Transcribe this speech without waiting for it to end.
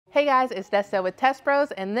Hey guys, it's Destoe with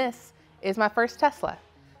TESBROS, and this is my first Tesla.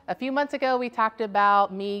 A few months ago, we talked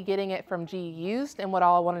about me getting it from G used and what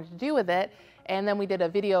all I wanted to do with it. And then we did a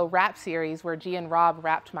video wrap series where G and Rob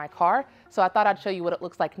wrapped my car. So I thought I'd show you what it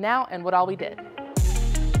looks like now and what all we did.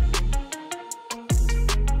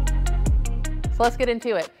 So let's get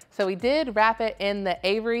into it. So we did wrap it in the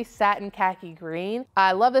Avery Satin Khaki Green.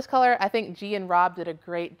 I love this color. I think G and Rob did a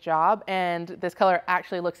great job, and this color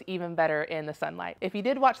actually looks even better in the sunlight. If you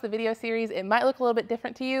did watch the video series, it might look a little bit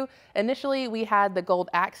different to you. Initially, we had the gold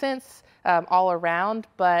accents all around,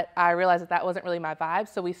 but I realized that that wasn't really my vibe,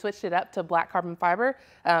 so we switched it up to black carbon fiber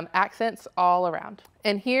accents all around.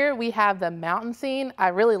 And here we have the mountain scene. I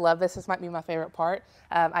really love this. This might be my favorite part.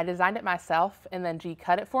 I designed it myself, and then G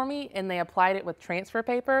cut it for me, and they applied it with transfer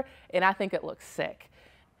paper, and I think it looks sick.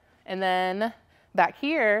 And then back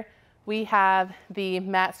here, we have the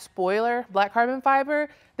matte spoiler black carbon fiber.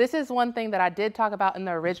 This is one thing that I did talk about in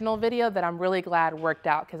the original video that I'm really glad worked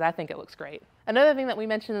out because I think it looks great. Another thing that we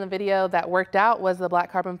mentioned in the video that worked out was the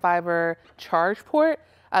black carbon fiber charge port.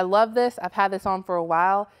 I love this. I've had this on for a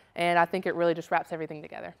while, and I think it really just wraps everything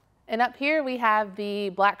together. And up here we have the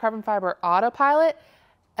black carbon fiber autopilot,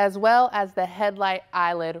 as well as the headlight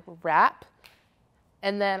eyelid wrap.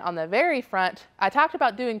 And then on the very front, I talked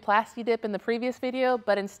about doing Plasti Dip in the previous video,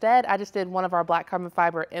 but instead I just did one of our black carbon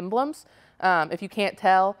fiber emblems. If you can't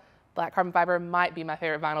tell, black carbon fiber might be my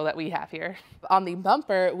favorite vinyl that we have here. On the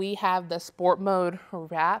bumper, we have the sport mode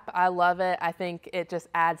wrap. I love it. I think it just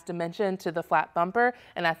adds dimension to the flat bumper,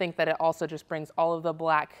 and I think that it also just brings all of the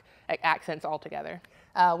black accents all together.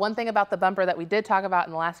 One thing about the bumper that we did talk about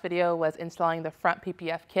in the last video was installing the front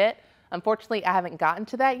PPF kit. Unfortunately, I haven't gotten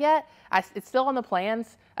to that yet. It's still on the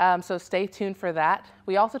plans, so stay tuned for that.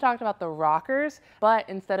 We also talked about the rockers, but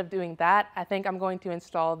instead of doing that, I think I'm going to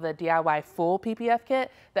install the DIY full PPF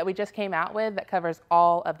kit that we just came out with that covers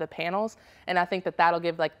all of the panels, and I think that that'll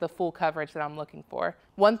give like the full coverage that I'm looking for.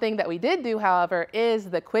 One thing that we did do, however, is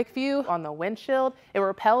the quick view on the windshield. It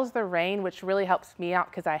repels the rain, which really helps me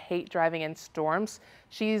out because I hate driving in storms.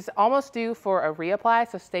 She's almost due for a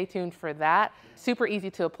reapply, so stay tuned for that. Super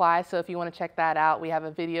easy to apply, so if you want to check that out, we have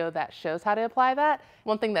a video that shows how to apply that.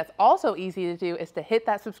 One thing that's also easy to do is to hit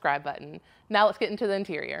that subscribe button. Now let's get into the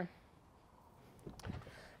interior.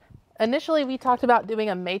 Initially, we talked about doing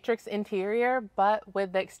a matrix interior, but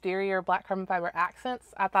with the exterior black carbon fiber accents,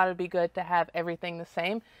 I thought it'd be good to have everything the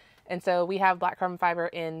same. And so we have black carbon fiber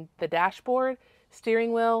in the dashboard,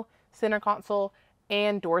 steering wheel, center console,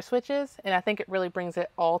 and door switches, and I think it really brings it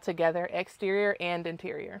all together, exterior and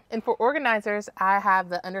interior. And for organizers, I have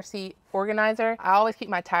the underseat organizer. I always keep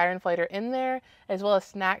my tire inflator in there, as well as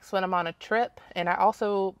snacks when I'm on a trip, and I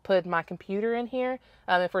also put my computer in here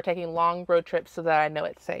if we're taking long road trips so that I know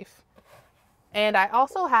it's safe. And I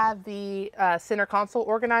also have the center console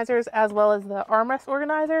organizers as well as the armrest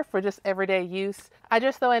organizer for just everyday use. I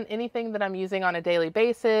just throw in anything that I'm using on a daily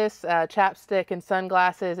basis, chapstick and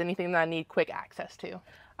sunglasses, anything that I need quick access to.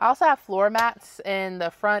 I also have floor mats in the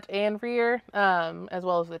front and rear, as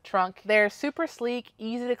well as the trunk. They're super sleek,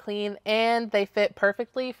 easy to clean, and they fit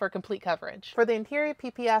perfectly for complete coverage. For the interior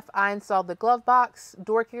PPF, I installed the glove box,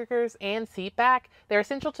 door kickers, and seat back. They're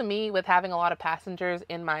essential to me with having a lot of passengers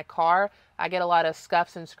in my car. I get a lot of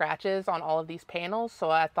scuffs and scratches on all of these panels, so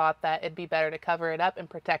I thought that it'd be better to cover it up and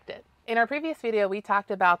protect it. In our previous video, we talked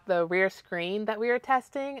about the rear screen that we were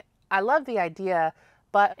testing. I love the idea,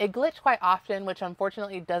 but it glitched quite often, which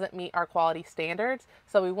unfortunately doesn't meet our quality standards,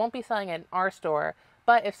 so we won't be selling it in our store,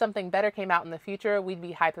 but if something better came out in the future, we'd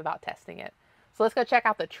be hyped about testing it. So let's go check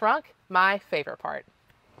out the trunk, my favorite part.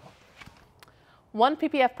 One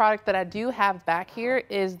PPF product that I do have back here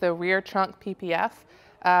is the rear trunk PPF.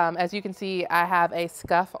 As you can see, I have a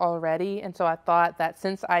scuff already, and so I thought that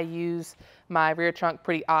since I use my rear trunk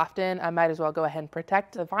pretty often, I might as well go ahead and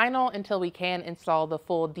protect the vinyl until we can install the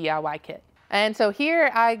full DIY kit. And so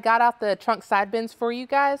here I got out the trunk side bins for you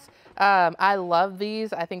guys. I love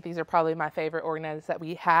these. I think these are probably my favorite organizers that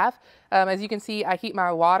we have. As you can see, I keep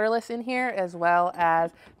my waterless in here as well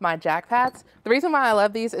as my jack pads. The reason why I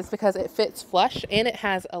love these is because it fits flush and it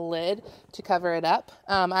has a lid to cover it up.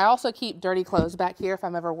 I also keep dirty clothes back here if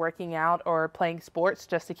I'm ever working out or playing sports,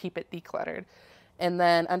 just to keep it decluttered. And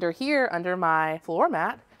then under here, under my floor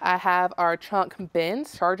mat, I have our trunk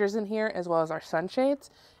bins, chargers in here, as well as our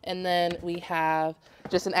sunshades. And then we have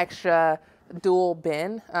just an extra dual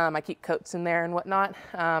bin. I keep coats in there and whatnot.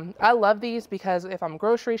 I love these because if I'm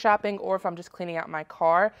grocery shopping or if I'm just cleaning out my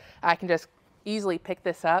car, I can just easily pick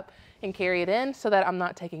this up and carry it in so that I'm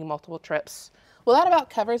not taking multiple trips Well, that about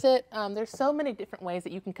covers it. There's so many different ways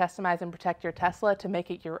that you can customize and protect your Tesla to make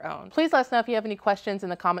it your own. Please let us know if you have any questions in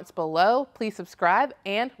the comments below. Please subscribe,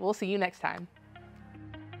 and we'll see you next time.